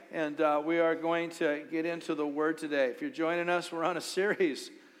and we are going to get into the Word today. If you're joining us, we're on a series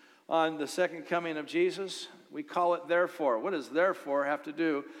on the second coming of Jesus. We call it Therefore. What does therefore have to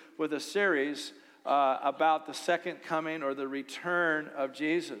do with a series about the second coming or the return of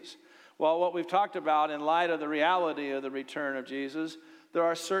Jesus? Well, what we've talked about in light of the reality of the return of Jesus, there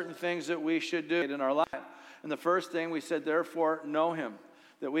are certain things that we should do in our life. And the first thing we said, therefore, know Him.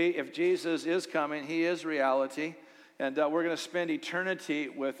 That if Jesus is coming, He is reality. And we're going to spend eternity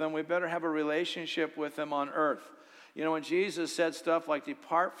with Him. We better have a relationship with Him on earth. You know, when Jesus said stuff like,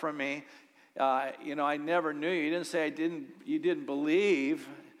 depart from me, I never knew you. He didn't say you didn't believe.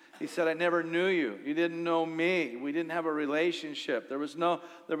 He said, I never knew you. You didn't know me. We didn't have a relationship. There was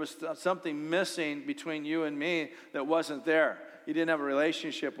something missing between you and me that wasn't there. You didn't have a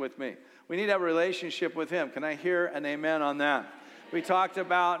relationship with me. We need to have a relationship with Him. Can I hear an amen on that? We talked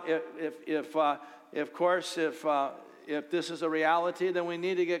about if this is a reality, then we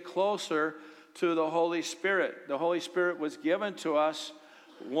need to get closer to the Holy Spirit. The Holy Spirit was given to us,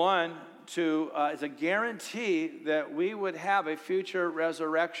 as a guarantee that we would have a future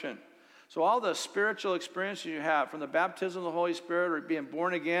resurrection. So all the spiritual experiences you have, from the baptism of the Holy Spirit, or being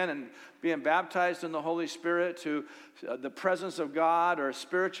born again and being baptized in the Holy Spirit, to the presence of God or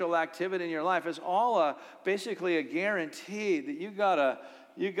spiritual activity in your life, is all basically a guarantee that you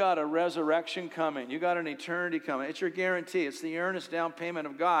got a resurrection coming. You got an eternity coming. It's your guarantee. It's the earnest down payment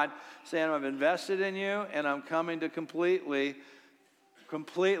of God saying, I've invested in you and I'm coming to completely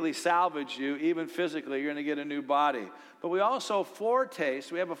salvage you, even physically. You're going to get a new body. But we also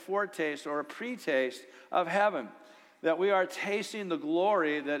we have a foretaste or a pre-taste of heaven, that we are tasting the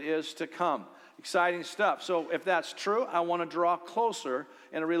glory that is to come. Exciting stuff. So if that's true, I want to draw closer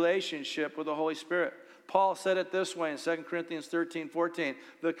in a relationship with the Holy Spirit. Paul said it this way in 2 Corinthians 13:14,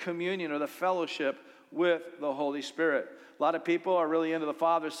 the communion or the fellowship with the Holy Spirit. A lot of people are really into the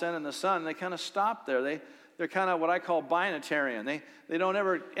Father, Son, and the Son. They kind of stop there. They're kind of what I call binitarian. They don't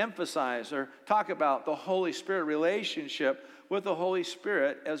ever emphasize or talk about the Holy Spirit, relationship with the Holy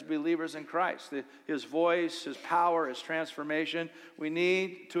Spirit as believers in Christ. His voice, His power, His transformation. We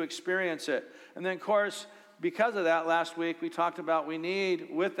need to experience it. And then, of course, because of that, last week we talked about we need,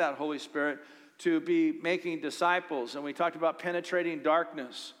 with that Holy Spirit, to be making disciples. And we talked about penetrating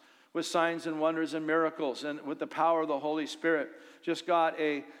darkness with signs and wonders and miracles and with the power of the Holy Spirit. Just got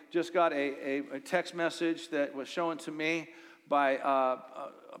a text message that was shown to me by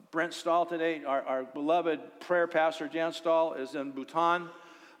Brent Stahl today. Our beloved prayer pastor, Jan Stahl, is in Bhutan.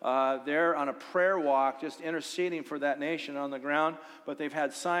 They're on a prayer walk, just interceding for that nation on the ground. But they've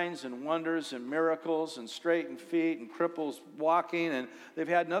had signs and wonders and miracles and straightened feet and cripples walking. And they've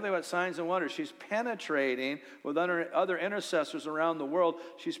had nothing but signs and wonders. She's penetrating with other intercessors around the world.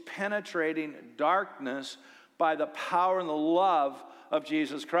 She's penetrating darkness by the power and the love of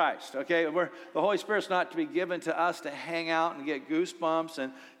Jesus Christ. Okay, the Holy Spirit's not to be given to us to hang out and get goosebumps.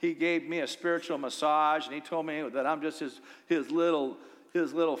 And He gave me a spiritual massage, and He told me that I'm just his little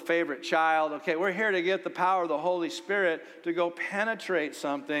favorite child. Okay, we're here to get the power of the Holy Spirit to go penetrate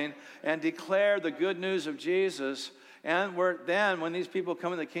something and declare the good news of Jesus. And when these people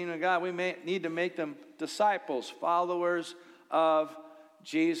come in the kingdom of God, we may need to make them disciples, followers of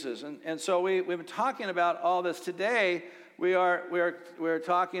Jesus. And so we've been talking about all this. Today, we're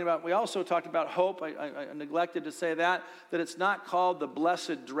talking about, we also talked about hope. I neglected to say that it's not called the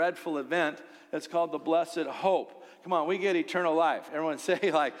blessed, dreadful event. It's called the blessed hope. Come on, we get eternal life. Everyone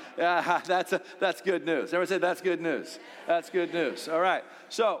say that's good news. Everyone say that's good news. That's good news. All right.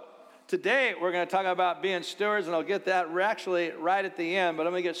 So today we're going to talk about being stewards, and I'll get that actually right at the end, but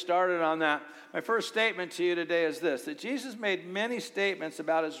I'm going to get started on that. My first statement to you today is this, that Jesus made many statements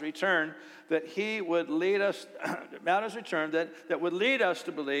about His return that He would lead us, about His return, that would lead us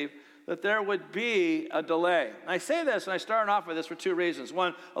to believe that there would be a delay. And I say this, and I start off with this for two reasons.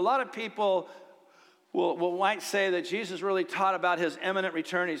 One, a lot of people might say that Jesus really taught about His imminent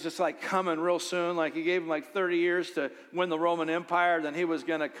return. He's just like coming real soon, like He gave Him like 30 years to win the Roman Empire, then He was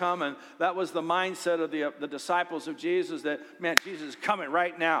going to come. And that was the mindset of the disciples of Jesus, that, man, Jesus is coming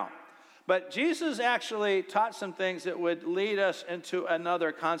right now. But Jesus actually taught some things that would lead us into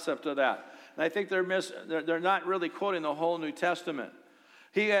another concept of that. And I think they're not really quoting the whole New Testament.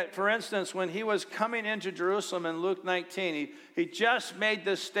 For instance, when He was coming into Jerusalem in Luke 19, he just made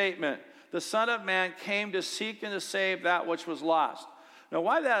this statement, the Son of Man came to seek and to save that which was lost. Now,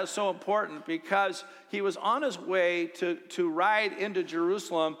 why that is so important? Because He was on His way to ride into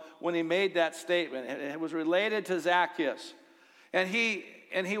Jerusalem when He made that statement. It was related to Zacchaeus. And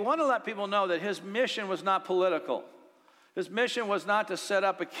he wanted to let people know that His mission was not political. His mission was not to set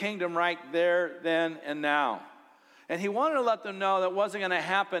up a kingdom right there, then, and now. And he wanted to let them know that wasn't going to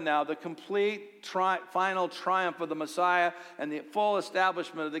happen now, the complete final triumph of the Messiah and the full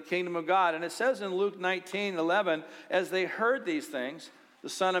establishment of the kingdom of God. And it says in Luke 19:11, as they heard these things, the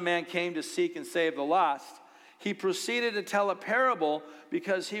Son of Man came to seek and save the lost. He proceeded to tell a parable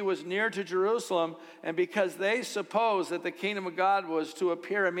because he was near to Jerusalem and because they supposed that the kingdom of God was to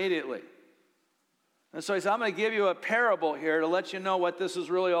appear immediately. And so he said, I'm going to give you a parable here to let you know what this is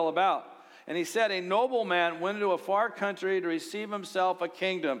really all about. And he said, a nobleman went into a far country to receive himself a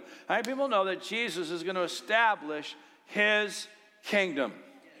kingdom. How many people know that Jesus is going to establish his kingdom?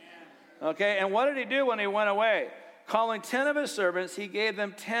 Okay, and what did he do when he went away? Calling 10 of his servants, he gave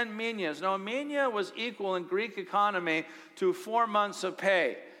them 10 minas. Now, a mina was equal in Greek economy to 4 months of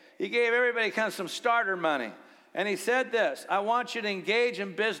pay. He gave everybody kind of some starter money. And he said this, I want you to engage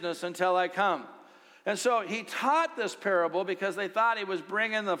in business until I come. And so he taught this parable because they thought he was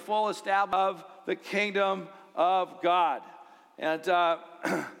bringing the full establishment of the kingdom of God. And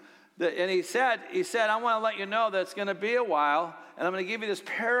he said, I want to let you know that it's going to be a while, and I'm going to give you this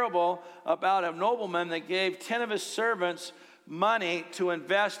parable about a nobleman that gave 10 of his servants money to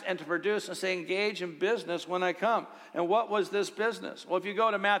invest and to produce, and say, engage in business when I come. And what was this business? Well, if you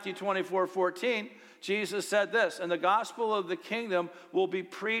go to Matthew 24:14, Jesus said this, and the gospel of the kingdom will be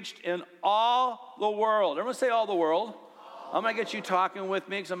preached in all the world. Everyone say all the world. I'm going to get you talking with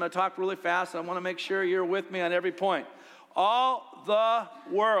me because I'm going to talk really fast. And I want to make sure you're with me on every point. All the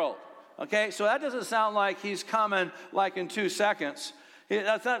world. Okay, so that doesn't sound like he's coming like in 2 seconds.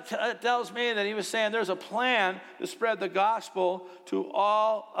 That tells me that he was saying there's a plan to spread the gospel to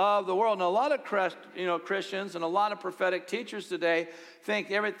all of the world. Now, a lot of Christians and a lot of prophetic teachers today think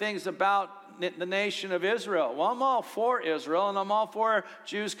everything's about the nation of Israel. Well, I'm all for Israel, and I'm all for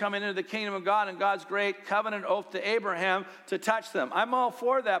Jews coming into the kingdom of God and God's great covenant oath to Abraham to touch them. I'm all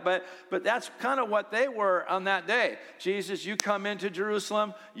for that, but that's kind of what they were on that day. Jesus, you come into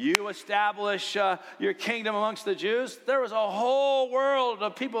Jerusalem, you establish your kingdom amongst the Jews. There was a whole world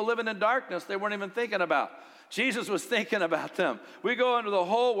of people living in darkness they weren't even thinking about. Jesus was thinking about them. We go into the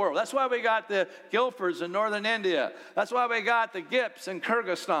whole world. That's why we got the Guilfords in northern India. That's why we got the Gips in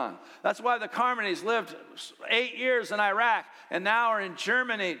Kyrgyzstan. That's why the Carmoneys lived 8 years in Iraq and now are in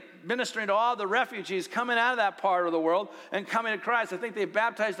Germany ministering to all the refugees coming out of that part of the world and coming to Christ. I think they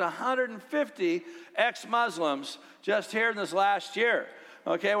baptized 150 ex-Muslims just here in this last year.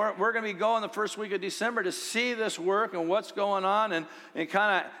 Okay, we're going to be going the first week of December to see this work and what's going on and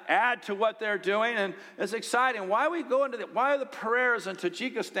kind of add to what they're doing. And it's exciting. Why are the prayers in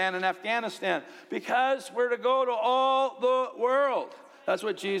Tajikistan and Afghanistan? Because we're to go to all the world. That's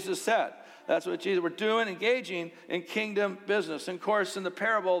what Jesus said. That's what we're doing, engaging in kingdom business. And of course, in the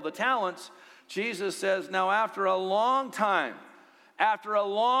parable of the talents, Jesus says, now after a long time,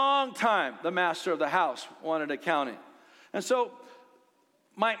 the master of the house wanted accounting. And so,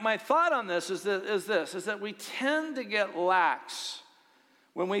 My thought on this is that we tend to get lax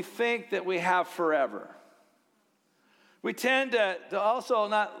when we think that we have forever. We tend to also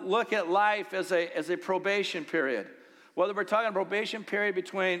not look at life as a probation period. Whether we're talking probation period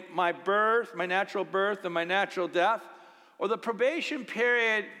between my birth, my natural birth, and my natural death, or the probation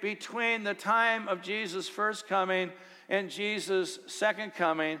period between the time of Jesus' first coming and Jesus' second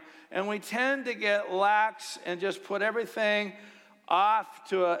coming, and we tend to get lax and just put everything off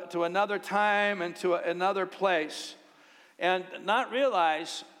to another time and to another place, and not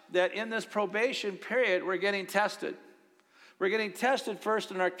realize that in this probation period, we're getting tested. We're getting tested first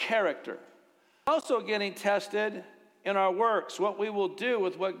in our character. Also getting tested in our works, what we will do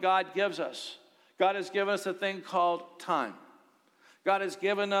with what God gives us. God has given us a thing called time. God has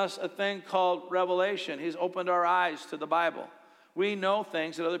given us a thing called revelation. He's opened our eyes to the Bible. We know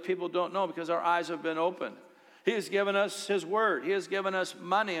things that other people don't know because our eyes have been opened. He has given us His Word. He has given us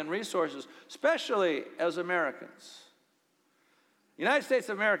money and resources, especially as Americans. The United States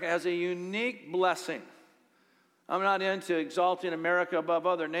of America has a unique blessing. I'm not into exalting America above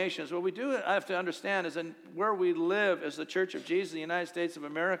other nations. What we do have to understand is that where we live as the Church of Jesus, the United States of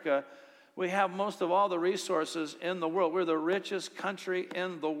America, we have most of all the resources in the world. We're the richest country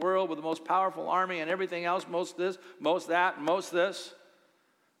in the world with the most powerful army and everything else, most this, most that, and most this.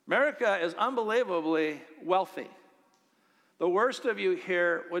 America is unbelievably wealthy. The worst of you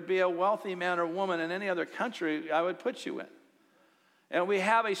here would be a wealthy man or woman in any other country I would put you in. And we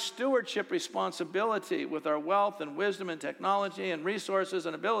have a stewardship responsibility with our wealth and wisdom and technology and resources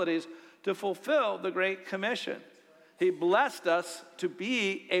and abilities to fulfill the Great Commission. He blessed us to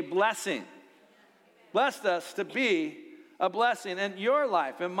be a blessing. Blessed us to be a blessing in your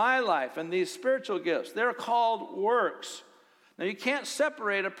life, in my life, and these spiritual gifts. They're called works. Now, you can't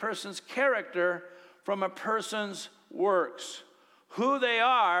separate a person's character from a person's works. Who they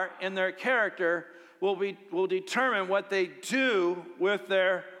are in their character will determine what they do with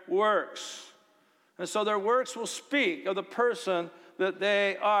their works. And so their works will speak of the person that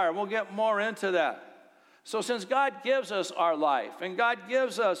they are. We'll get more into that. So since God gives us our life, and God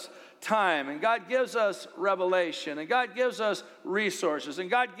gives us time, and God gives us revelation, and God gives us resources, and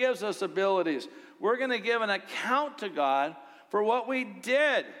God gives us abilities, we're going to give an account to God for what we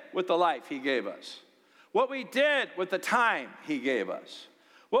did with the life He gave us, what we did with the time He gave us,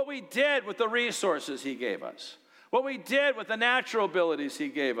 what we did with the resources He gave us, what we did with the natural abilities He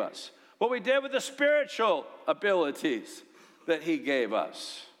gave us, what we did with the spiritual abilities that He gave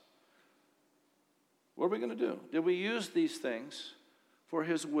us. What are we going to do? Did we use these things for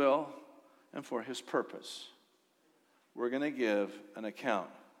His will and for His purpose? We're going to give an account.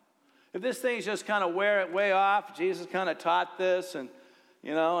 If this thing's just kind of way off, Jesus kind of taught this, and,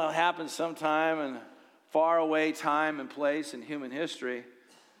 it'll happen sometime in far away time and place in human history,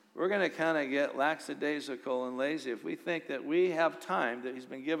 we're going to kind of get lackadaisical and lazy if we think that we have time that He's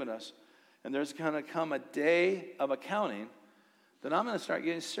been giving us, and there's going to come a day of accounting, then I'm going to start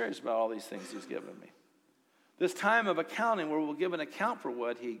getting serious about all these things He's given me. This time of accounting where we'll give an account for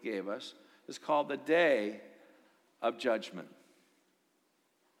what He gave us is called the day of judgment.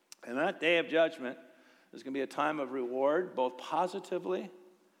 And that day of judgment is going to be a time of reward, both positively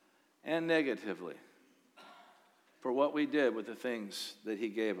and negatively, for what we did with the things that He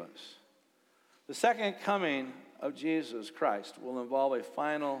gave us. The second coming of Jesus Christ will involve a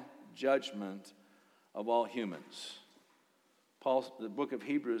final judgment of all humans. The book of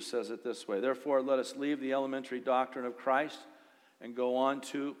Hebrews says it this way: therefore, let us leave the elementary doctrine of Christ and go on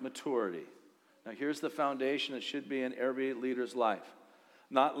to maturity. Now, here's the foundation that should be in every leader's life.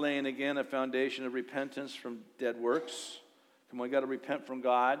 Not laying, again, a foundation of repentance from dead works. Come on, we've got to repent from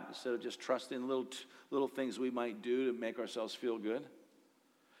God instead of just trusting little things we might do to make ourselves feel good.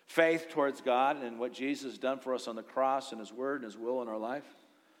 Faith towards God and what Jesus has done for us on the cross and His word and His will in our life.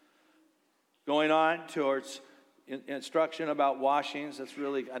 Going on towards instruction about washings. That's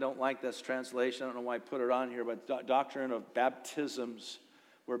really, I don't like this translation. I don't know why I put it on here, but doctrine of baptisms.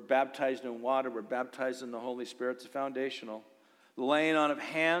 We're baptized in water. We're baptized in the Holy Spirit. It's foundational. The laying on of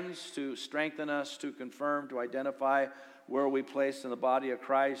hands to strengthen us, to confirm, to identify where we placed in the body of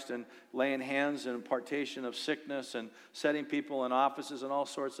Christ, and laying hands and impartation of sickness and setting people in offices and all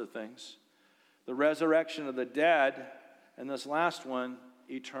sorts of things. The resurrection of the dead, and this last one,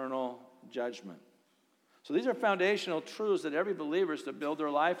 eternal judgment. So these are foundational truths that every believer is to build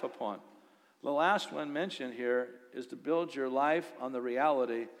their life upon. The last one mentioned here is to build your life on the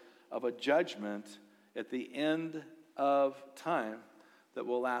reality of a judgment at the end of time that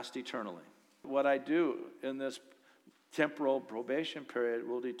will last eternally. What I do in this temporal probation period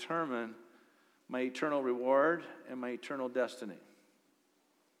will determine my eternal reward and my eternal destiny.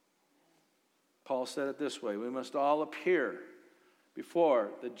 Paul said it this way: we must all appear before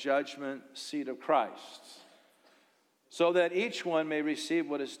the judgment seat of Christ, so that each one may receive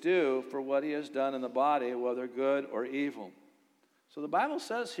what is due for what he has done in the body, whether good or evil. So the Bible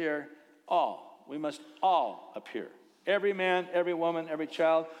says here, we must all appear. Every man, every woman, every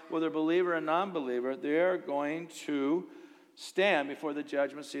child, whether believer or non-believer, they're going to stand before the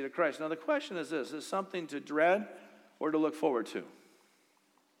judgment seat of Christ. Now the question is this: is it something to dread or to look forward to?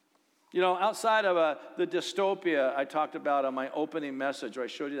 Outside of the dystopia I talked about on my opening message, where I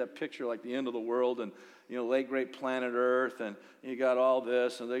showed you that picture like the end of the world and, late great planet Earth, and you got all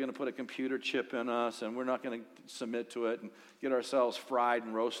this, and they're going to put a computer chip in us, and we're not going to submit to it and get ourselves fried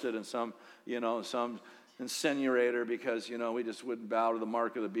and roasted in some incinerator because, we just wouldn't bow to the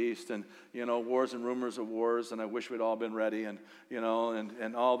mark of the beast, and, wars and rumors of wars, and I wish we'd all been ready, and,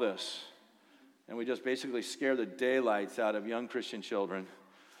 and all this. And we just basically scare the daylights out of young Christian children,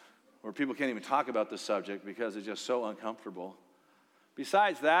 where people can't even talk about the subject because it's just so uncomfortable.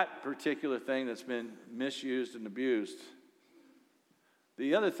 Besides that particular thing that's been misused and abused,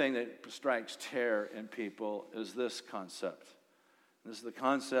 the other thing that strikes terror in people is this concept. This is the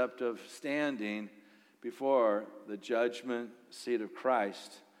concept of standing before the judgment seat of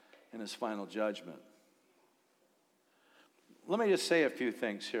Christ in His final judgment. Let me just say a few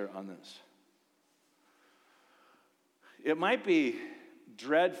things here on this. It might be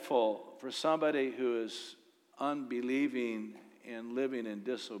dreadful for somebody who is unbelieving and living in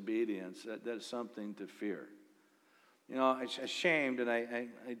disobedience. That's something to fear. I'm ashamed, and I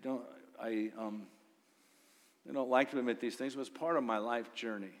don't like to admit these things, but it's part of my life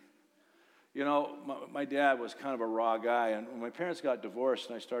journey. My dad was kind of a raw guy, and when my parents got divorced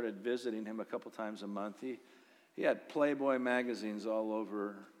and I started visiting him a couple times a month, he had Playboy magazines all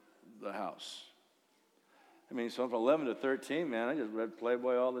over the house. I mean, so from 11 to 13, man, I just read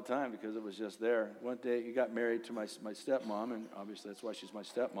Playboy all the time because it was just there. One day, he got married to my stepmom, and obviously that's why she's my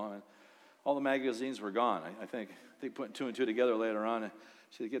stepmom. And all the magazines were gone. I think putting two and two together later on, and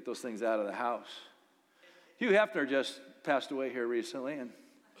she had to get those things out of the house. Hugh Hefner just passed away here recently, and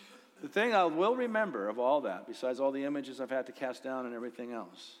the thing I will remember of all that, besides all the images I've had to cast down and everything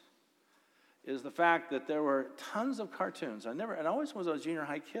else, is the fact that there were tons of cartoons. And always when I was a junior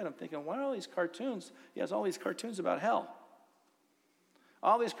high kid, I'm thinking, why are all these cartoons? He has all these cartoons about hell.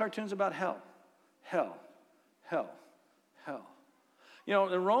 All these cartoons about hell. Hell. Hell. Hell. You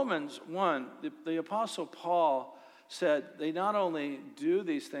know, in Romans 1, the Apostle Paul said they not only do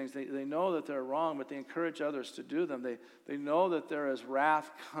these things, they know that they're wrong, but they encourage others to do them. They know that there is wrath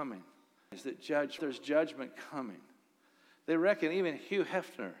coming, there's judgment coming. They reckon, even Hugh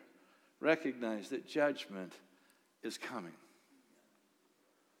Hefner recognized that judgment is coming.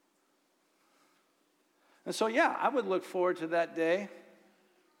 And so, yeah, I would look forward to that day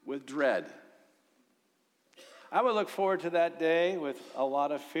with dread. I would look forward to that day with a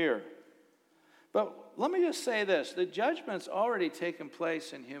lot of fear. But let me just say this. The judgment's already taken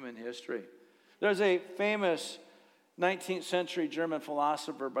place in human history. There's a famous 19th century German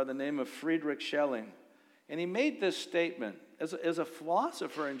philosopher by the name of Friedrich Schelling. And he made this statement as a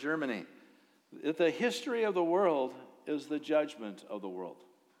philosopher in Germany, that the history of the world is the judgment of the world.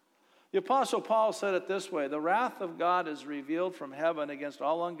 The Apostle Paul said it this way: the wrath of God is revealed from heaven against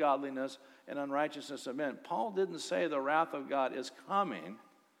all ungodliness and unrighteousness of men. Paul didn't say the wrath of God is coming.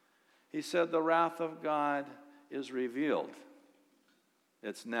 He said the wrath of God is revealed.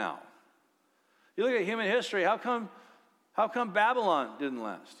 It's now. You look at human history, how come Babylon didn't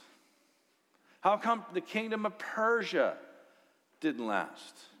last? How come the kingdom of Persia didn't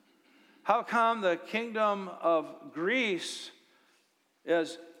last? How come the kingdom of Greece,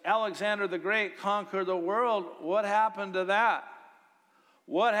 as Alexander the Great conquered the world, what happened to that?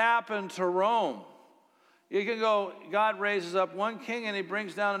 What happened to Rome? You can go, God raises up one king and he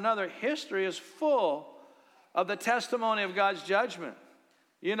brings down another. History is full of the testimony of God's judgment.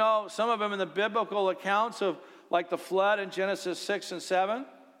 You know, some of them in the biblical accounts of like the flood in Genesis 6 and 7.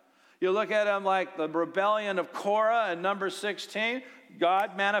 You look at them like the rebellion of Korah in Numbers 16.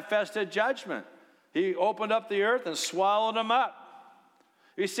 God manifested judgment. He opened up the earth and swallowed them up.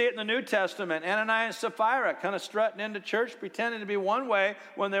 You see it in the New Testament. Ananias and Sapphira kind of strutting into church, pretending to be one way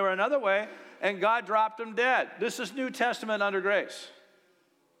when they were another way, and God dropped them dead. This is New Testament under grace.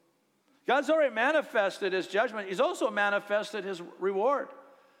 God's already manifested his judgment. He's also manifested his reward.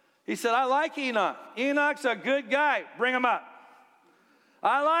 He said, I like Enoch. Enoch's a good guy. Bring him up.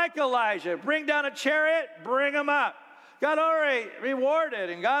 I like Elijah. Bring down a chariot. Bring him up. God already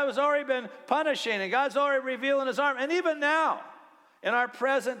rewarded, and God has already been punishing, and God's already revealing his arm. And even now, in our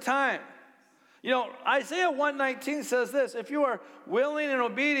present time, you know, Isaiah 1:19 says this: if you are willing and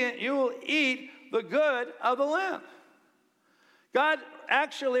obedient, you will eat the good of the land. God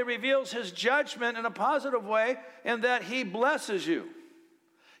actually reveals his judgment in a positive way in that he blesses you.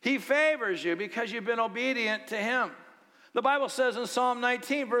 He favors you because you've been obedient to him. The Bible says in Psalm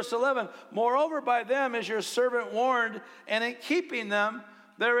 19, verse 11, moreover, by them is your servant warned, and in keeping them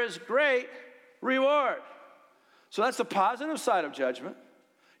there is great reward. So that's the positive side of judgment.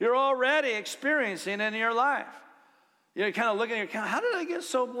 You're already experiencing in your life. You're kind of looking at your account. How did I get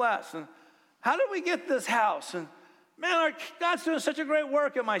so blessed? And how did we get this house? And man, God's doing such a great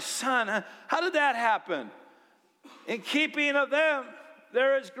work in my son. How did that happen? In keeping of them,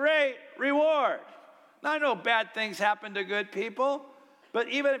 there is great reward. Now, I know bad things happen to good people, but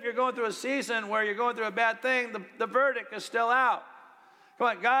even if you're going through a season where you're going through a bad thing, the verdict is still out. Come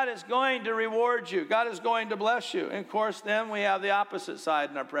on, God is going to reward you. God is going to bless you. And of course, then we have the opposite side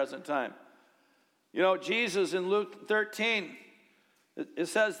in our present time. You know, Jesus in Luke 13, it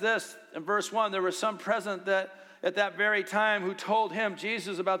says this in verse 1, there was some present that at that very time who told him,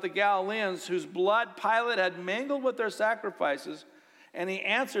 Jesus, about the Galileans whose blood Pilate had mingled with their sacrifices. And he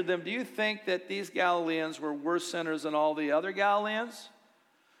answered them, do you think that these Galileans were worse sinners than all the other Galileans?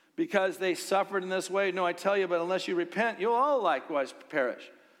 Because they suffered in this way? No, I tell you, but unless you repent, you'll all likewise perish.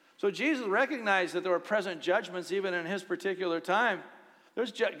 So Jesus recognized that there were present judgments even in his particular time.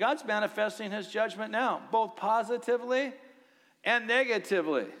 God's manifesting his judgment now, both positively and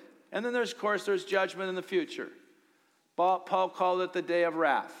negatively. And then of course, there's judgment in the future. Paul called it the day of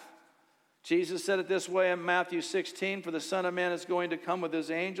wrath. Jesus said it this way in Matthew 16, for the Son of Man is going to come with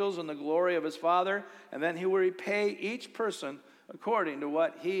his angels in the glory of his Father, and then he will repay each person according to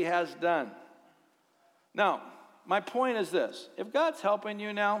what he has done. Now, my point is this. If God's helping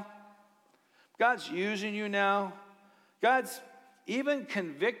you now, God's using you now, God's even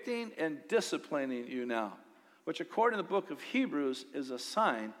convicting and disciplining you now, which according to the book of Hebrews is a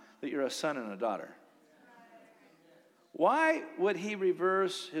sign that you're a son and a daughter. Why would he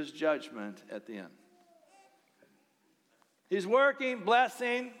reverse his judgment at the end? He's working,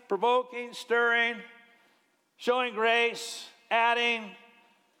 blessing, provoking, stirring, showing grace, adding.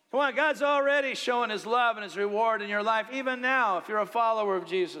 Come on, God's already showing his love and his reward in your life, even now, if you're a follower of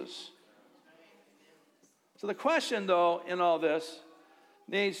Jesus. So the question, though, in all this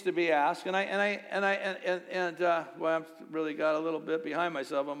needs to be asked, and I've really got a little bit behind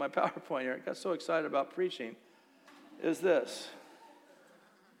myself on my PowerPoint here. I got so excited about preaching. Is this: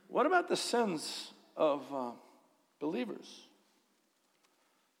 what about the sins of believers?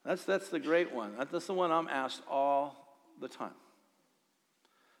 That's the great one. That's the one I'm asked all the time.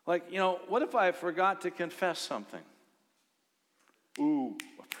 Like, what if I forgot to confess something? Ooh,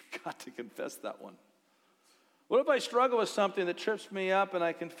 I forgot to confess that one. What if I struggle with something that trips me up and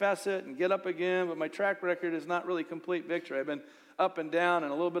I confess it and get up again, but my track record is not really complete victory? I've been up and down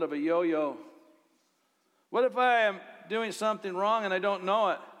and a little bit of a yo-yo. What if I am doing something wrong and I don't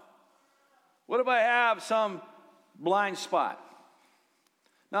know it? What if I have some blind spot?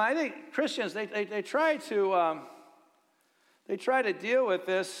 Now, I think Christians, they try to deal with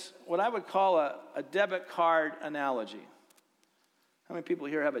this, what I would call a debit card analogy. How many people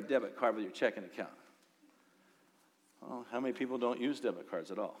here have a debit card with your checking account? Well, how many people don't use debit cards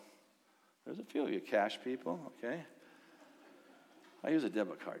at all? There's a few of you cash people, okay? I use a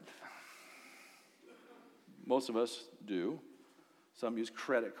debit card. Most of us do. Some use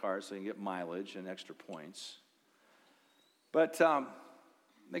credit cards so you can get mileage and extra points. But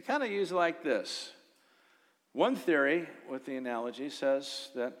they kind of use it like this. One theory with the analogy says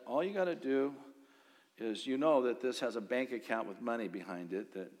that all you got to do is that this has a bank account with money behind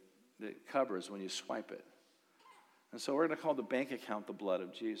it that covers when you swipe it. And so we're going to call the bank account the blood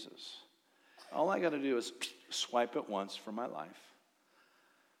of Jesus. All I got to do is swipe it once for my life.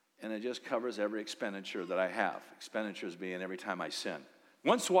 And it just covers every expenditure that I have. Expenditures being every time I sin.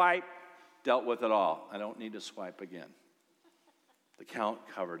 One swipe, dealt with it all. I don't need to swipe again. The count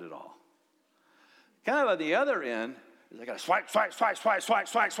covered it all. Kind of at the other end is I got to swipe.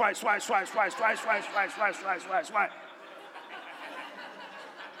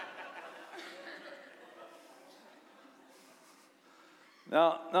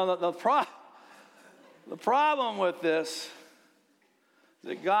 Now the problem with this is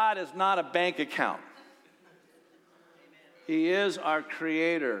that God is not a bank account. He is our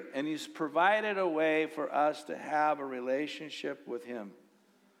creator, and he's provided a way for us to have a relationship with him.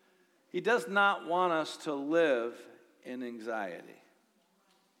 He does not want us to live in anxiety.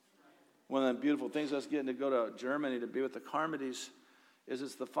 One of the beautiful things us getting to go to Germany to be with the Carmodys is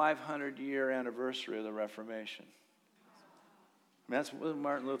it's the 500-year anniversary of the Reformation. I mean, that's with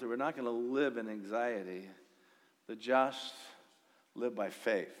Martin Luther. We're not going to live in anxiety. The just live by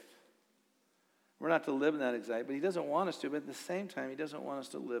faith. We're not to live in that anxiety, but he doesn't want us to. But at the same time, he doesn't want us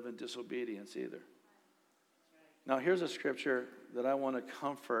to live in disobedience either. Now, here's a scripture that I want to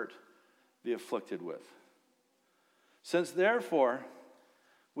comfort the afflicted with. Since therefore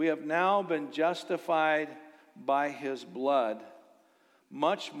we have now been justified by his blood,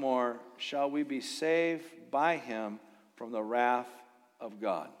 much more shall we be saved by him from the wrath of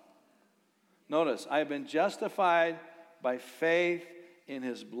God. Notice, I have been justified by faith in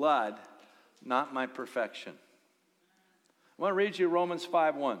his blood, not my perfection. I want to read you Romans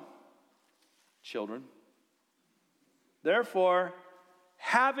 5:1. Children, therefore,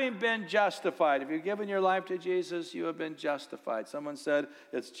 having been justified, if you've given your life to Jesus, you have been justified. Someone said,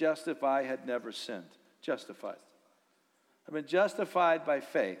 it's just if I had never sinned. Justified. I've been justified by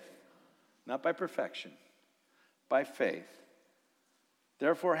faith, not by perfection, by faith.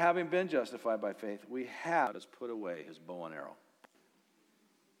 Therefore, having been justified by faith, we have put away his bow and arrow.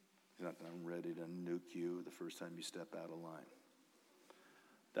 He's not I'm ready to nuke you the first time you step out of line.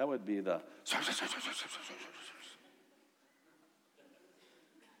 That would be the...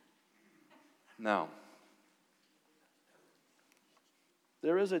 Now,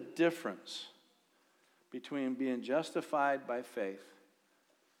 there is a difference between being justified by faith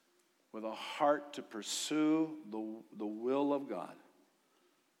with a heart to pursue the will of God,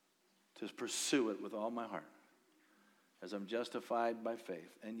 to pursue it with all my heart, as I'm justified by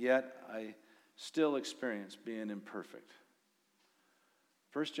faith, and yet I still experience being imperfect.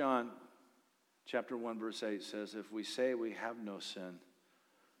 1 John chapter 1, verse 8 says, if we say we have no sin,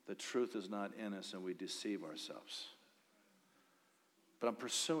 the truth is not in us and we deceive ourselves. But I'm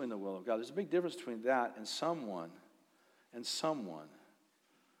pursuing the will of God. There's a big difference between that and someone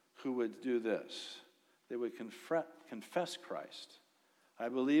who would do this. They would confess Christ. I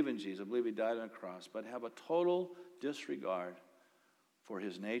believe in Jesus. I believe he died on the cross, but have a total disregard for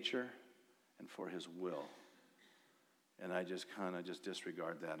his nature and for his will. And I just kind of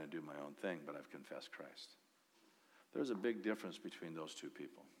disregard that and do my own thing, but I've confessed Christ. There's a big difference between those two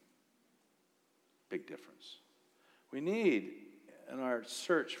people. Big difference. We need, in our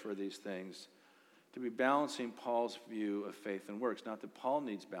search for these things, to be balancing Paul's view of faith and works. Not that Paul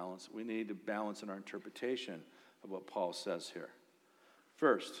needs balance. We need to balance in our interpretation of what Paul says here.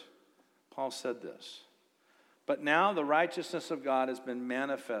 First, Paul said this, but now the righteousness of God has been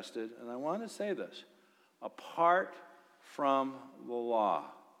manifested, and I want to say this, apart from the law.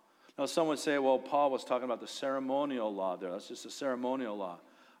 Now, some would say, well, Paul was talking about the ceremonial law there. That's just a ceremonial law.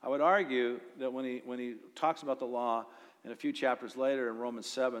 I would argue that when he talks about the law in a few chapters later in Romans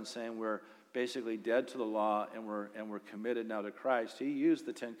 7, saying we're basically dead to the law and we're committed now to Christ, he used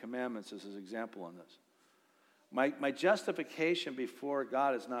the Ten Commandments as his example on this. My justification before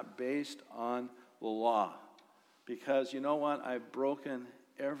God is not based on the law, because you know what? I've broken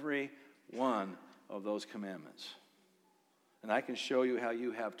every one of those commandments. And I can show you how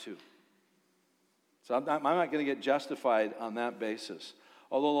you have too. So I'm not going to get justified on that basis.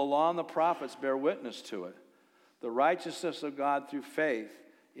 Although the law and the prophets bear witness to it, the righteousness of God through faith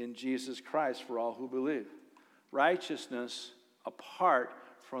in Jesus Christ for all who believe. Righteousness apart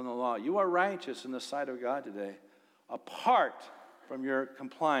from the law. You are righteous in the sight of God today, apart from your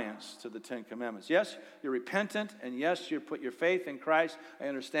compliance to the Ten Commandments. Yes, you're repentant, and yes, you put your faith in Christ. I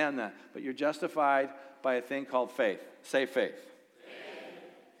understand that. But you're justified by a thing called faith. Say faith.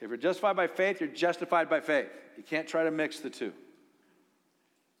 If you're justified by faith, you're justified by faith. You can't try to mix the two.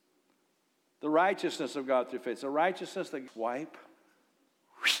 The righteousness of God through faith. It's a righteousness that wipe,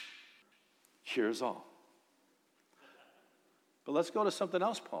 cures all. But let's go to something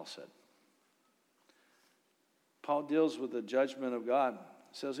else Paul said. Paul deals with the judgment of God.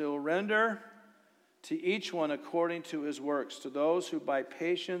 He says he will render to each one according to his works, to those who by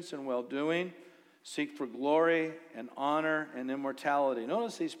patience and well-doing seek for glory and honor and immortality.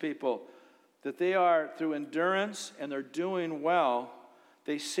 Notice these people, that they are through endurance and they're doing well,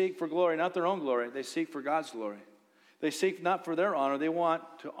 they seek for glory, not their own glory. They seek for God's glory. They seek not for their honor. They want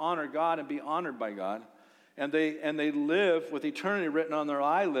to honor God and be honored by God. And they live with eternity written on their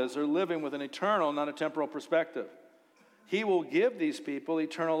eyelids. They're living with an eternal, not a temporal perspective. He will give these people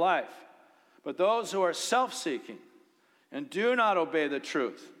eternal life. But those who are self-seeking and do not obey the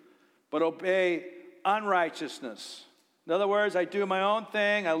truth, but obey unrighteousness. In other words, I do my own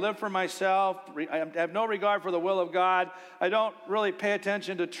thing. I live for myself. I have no regard for the will of God. I don't really pay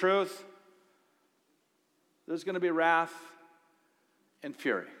attention to truth. There's going to be wrath and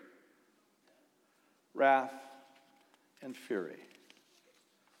fury. Wrath and fury.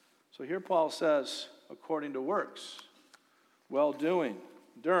 So here Paul says, according to works, well-doing,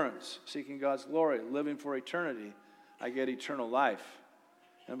 endurance, seeking God's glory, living for eternity, I get eternal life.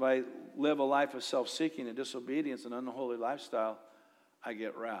 And if I live a life of self-seeking and disobedience and unholy lifestyle, I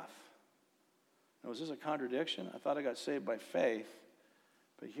get wrath. Now, is this a contradiction? I thought I got saved by faith.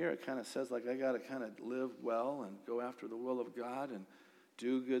 But here it kind of says like I got to kind of live well and go after the will of God and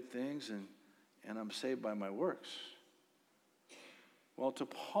do good things and I'm saved by my works. Well, to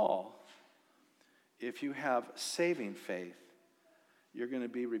Paul, if you have saving faith, you're going to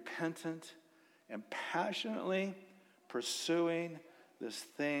be repentant and passionately pursuing this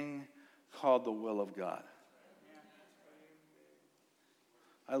thing called the will of God.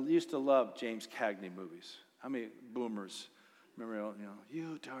 I used to love James Cagney movies. How many boomers remember,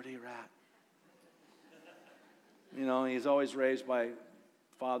 you dirty rat? He's always raised by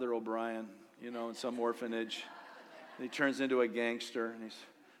Father O'Brien, in some orphanage. And he turns into a gangster, and he's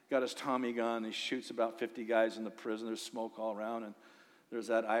got his Tommy gun, and he shoots about 50 guys in the prison. There's smoke all around, and there's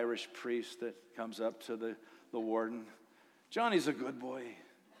that Irish priest that comes up to the warden. Johnny's a good boy.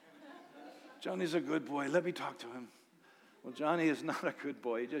 Johnny's a good boy. Let me talk to him. Well, Johnny is not a good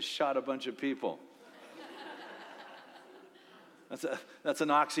boy. He just shot a bunch of people. That's an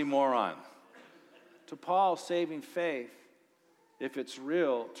oxymoron. To Paul, saving faith, if it's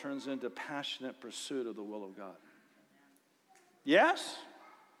real, turns into passionate pursuit of the will of God. Yes,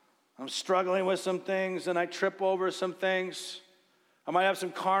 I'm struggling with some things and I trip over some things. I might have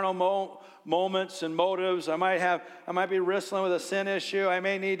some carnal moments and motives. I might be wrestling with a sin issue. I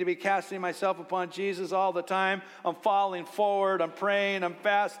may need to be casting myself upon Jesus all the time. I'm falling forward. I'm praying. I'm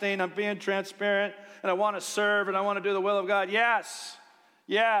fasting. I'm being transparent. And I want to serve and I want to do the will of God. Yes,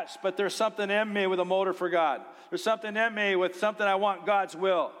 but there's something in me with a motive for God. There's something in me with something I want God's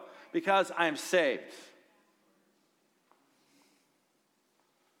will because I'm saved.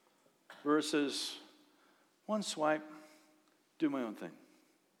 Versus one swipe, do my own thing.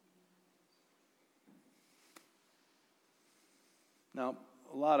 Now,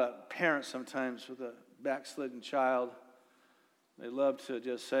 a lot of parents sometimes with a backslidden child, they love to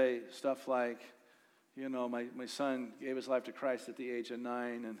just say stuff like, my son gave his life to Christ at the age of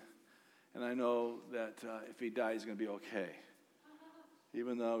 9, and I know that if he dies, he's going to be okay.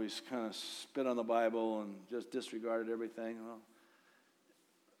 Even though he's kind of spit on the Bible and just disregarded everything. Well,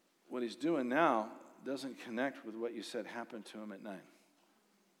 what he's doing now doesn't connect with what you said happened to him at 9.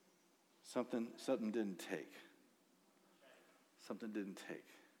 Something didn't take. Something didn't take.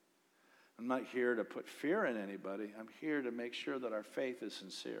 I'm not here to put fear in anybody. I'm here to make sure that our faith is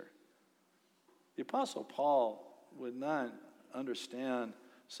sincere. The Apostle Paul would not understand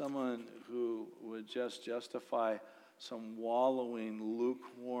someone who would just justify some wallowing,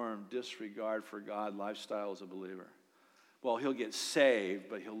 lukewarm disregard for God lifestyle as a believer. Well, he'll get saved,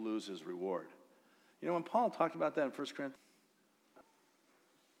 but he'll lose his reward. When Paul talked about that in 1 Corinthians,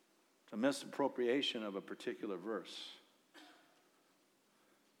 it's a misappropriation of a particular verse.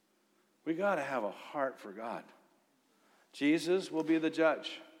 We got to have a heart for God. Jesus will be the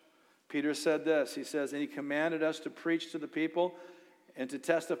judge. Peter said this. He says, and he commanded us to preach to the people and to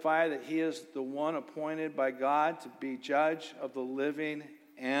testify that he is the one appointed by God to be judge of the living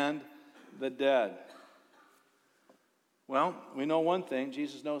and the dead. Well, we know one thing.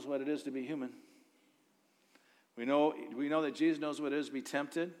 Jesus knows what it is to be human. We know that Jesus knows what it is to be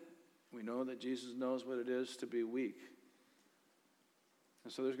tempted. We know that Jesus knows what it is to be weak.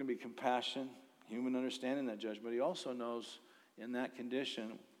 And so there's going to be compassion, human understanding that judgment. But he also knows in that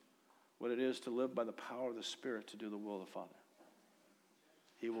condition what it is to live by the power of the Spirit to do the will of the Father.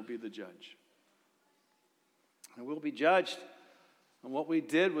 He will be the judge. And we'll be judged on what we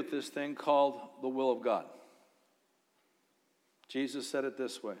did with this thing called the will of God. Jesus said it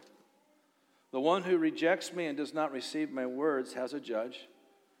this way. The one who rejects me and does not receive my words has a judge.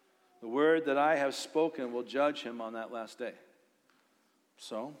 The word that I have spoken will judge him on that last day.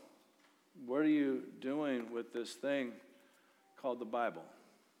 So, what are you doing with this thing called the Bible?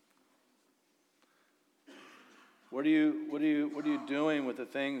 What are you doing with the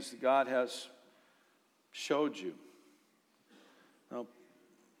things God has showed you? Now,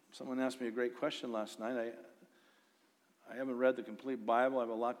 someone asked me a great question last night. I haven't read the complete Bible. I have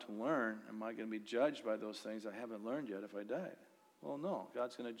a lot to learn. Am I going to be judged by those things I haven't learned yet if I die? Well, no.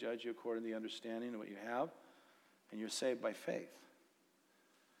 God's going to judge you according to the understanding of what you have, and you're saved by faith.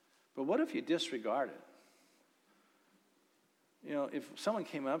 But what if you disregard it? If someone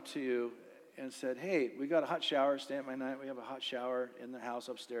came up to you and said, hey, we got a hot shower, stay at my night. We have a hot shower in the house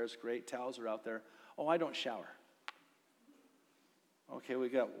upstairs. Great, towels are out there. Oh, I don't shower. Okay, we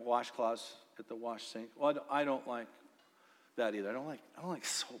got washcloths at the wash sink. Well, I don't like that either. I don't like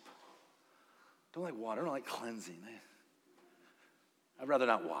soap. I don't like water. I don't like cleansing. I'd rather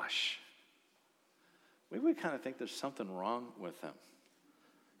not wash. We would kind of think there's something wrong with them.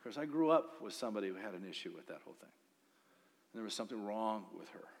 Of course, I grew up with somebody who had an issue with that whole thing. And there was something wrong with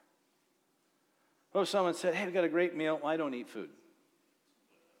her. Oh, someone said, hey, we got a great meal. Well, I don't eat food.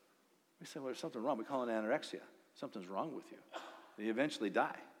 We said, well, there's something wrong. We call it anorexia. Something's wrong with you. You eventually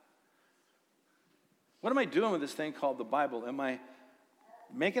die. What am I doing with this thing called the Bible? Am I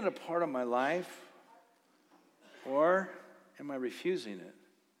making it a part of my life? Or am I refusing it?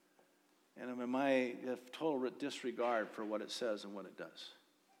 And am I have total disregard for what it says and what it does?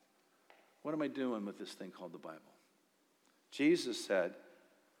 What am I doing with this thing called the Bible? Jesus said,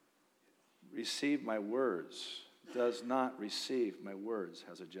 receive my words, does not receive my words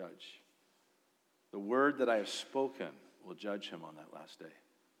as a judge. The word that I have spoken will judge him on that last day.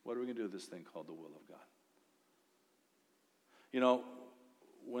 What are we going to do with this thing called the will of God?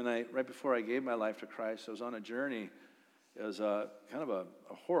 Right before I gave my life to Christ, I was on a journey as a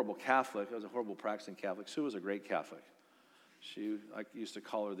horrible Catholic. I was a horrible practicing Catholic. Sue was a great Catholic. I used to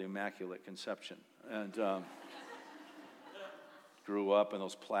call her the Immaculate Conception. And grew up in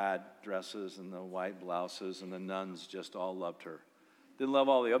those plaid dresses and the white blouses, and the nuns just all loved her. Didn't love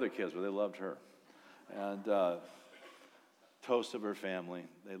all the other kids, but they loved her. And toast of her family,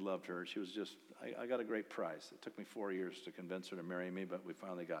 they loved her. She was just, I got a great prize. It took me 4 years to convince her to marry me, but we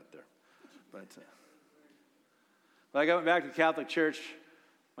finally got there. But I got back to Catholic Church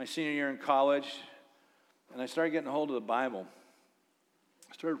my senior year in college, and I started getting a hold of the Bible.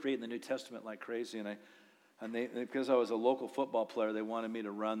 I started reading the New Testament like crazy, and because I was a local football player, they wanted me to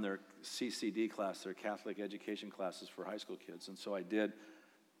run their CCD class, their Catholic education classes for high school kids, and so I did,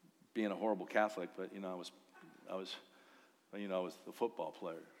 being a horrible Catholic, but I was the football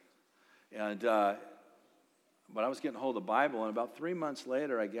player, but I was getting a hold of the Bible, and about 3 months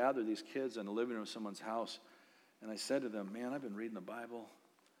later, I gathered these kids in the living room of someone's house, and I said to them, man, I've been reading the Bible.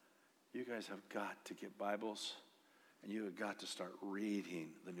 You guys have got to get Bibles And you have got to start reading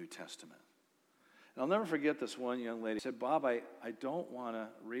the New Testament. And I'll never forget this one young lady said, Bob, I don't want to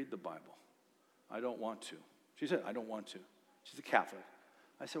read the Bible. I don't want to. She said, I don't want to. She's a Catholic.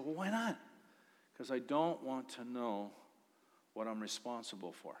 I said, well, why not? Because I don't want to know what I'm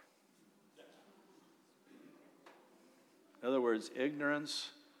responsible for. In other words, ignorance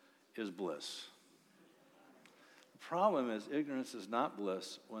is bliss. The problem is ignorance is not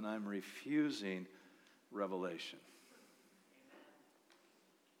bliss when I'm refusing revelation.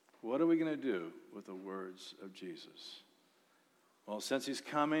 What are we going to do with the words of Jesus? Well, since he's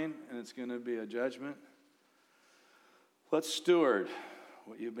coming and it's going to be a judgment, let's steward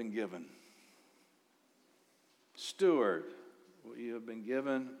what you've been given. Steward what you have been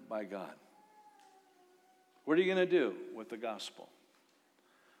given by God. What are you going to do with the gospel?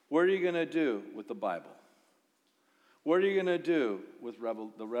 What are you going to do with the Bible? What are you going to do with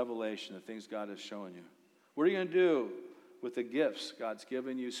the revelation, the things God has shown you? What are you going to do with the gifts God's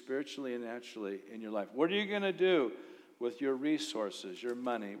given you spiritually and naturally in your life? What are you going to do with your resources, your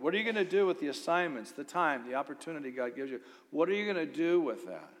money? What are you going to do with the assignments, the time, the opportunity God gives you? What are you going to do with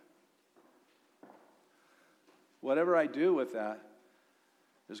that? Whatever I do with that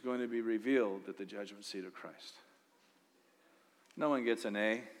is going to be revealed at the judgment seat of Christ. No one gets an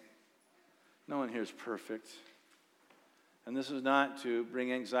A. No one here is perfect. And this is not to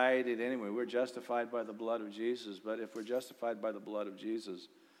bring anxiety to anyone. We're justified by the blood of Jesus, but if we're justified by the blood of Jesus,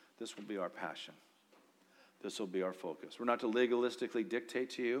 this will be our passion. This will be our focus. We're not to legalistically dictate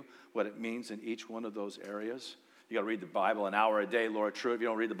to you what it means in each one of those areas. You got to read the Bible an hour a day, Lord. True, if you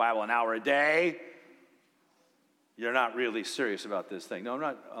don't read the Bible an hour a day, you're not really serious about this thing. No, I'm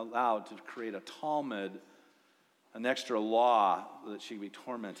not allowed to create a Talmud, an extra law that she be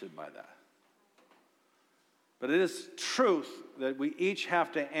tormented by that. But it is truth that we each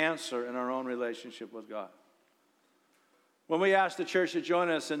have to answer in our own relationship with God. When we asked the church to join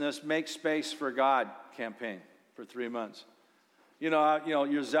us in this Make Space for God campaign for 3 months,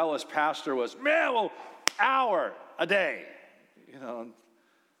 your zealous pastor was, hour a day.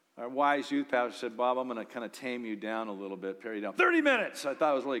 Our wise youth pastor said, Bob, I'm going to kind of tame you down a little bit, pare you down. 30 minutes! I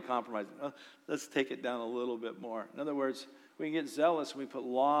thought it was really compromising. Let's take it down a little bit more. In other words, we can get zealous and we put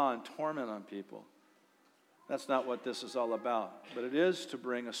law and torment on people. That's not what this is all about. But it is to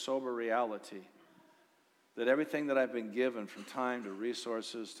bring a sober reality that everything that I've been given, from time to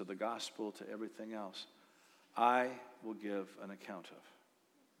resources to the gospel to everything else, I will give an account of.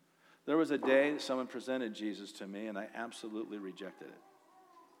 There was a day that someone presented Jesus to me, and I absolutely rejected it.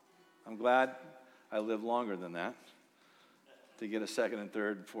 I'm glad I lived longer than that to get a second and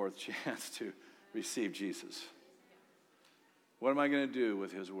third and fourth chance to receive Jesus. What am I going to do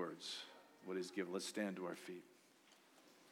with his words, what he's given? Let's stand to our feet.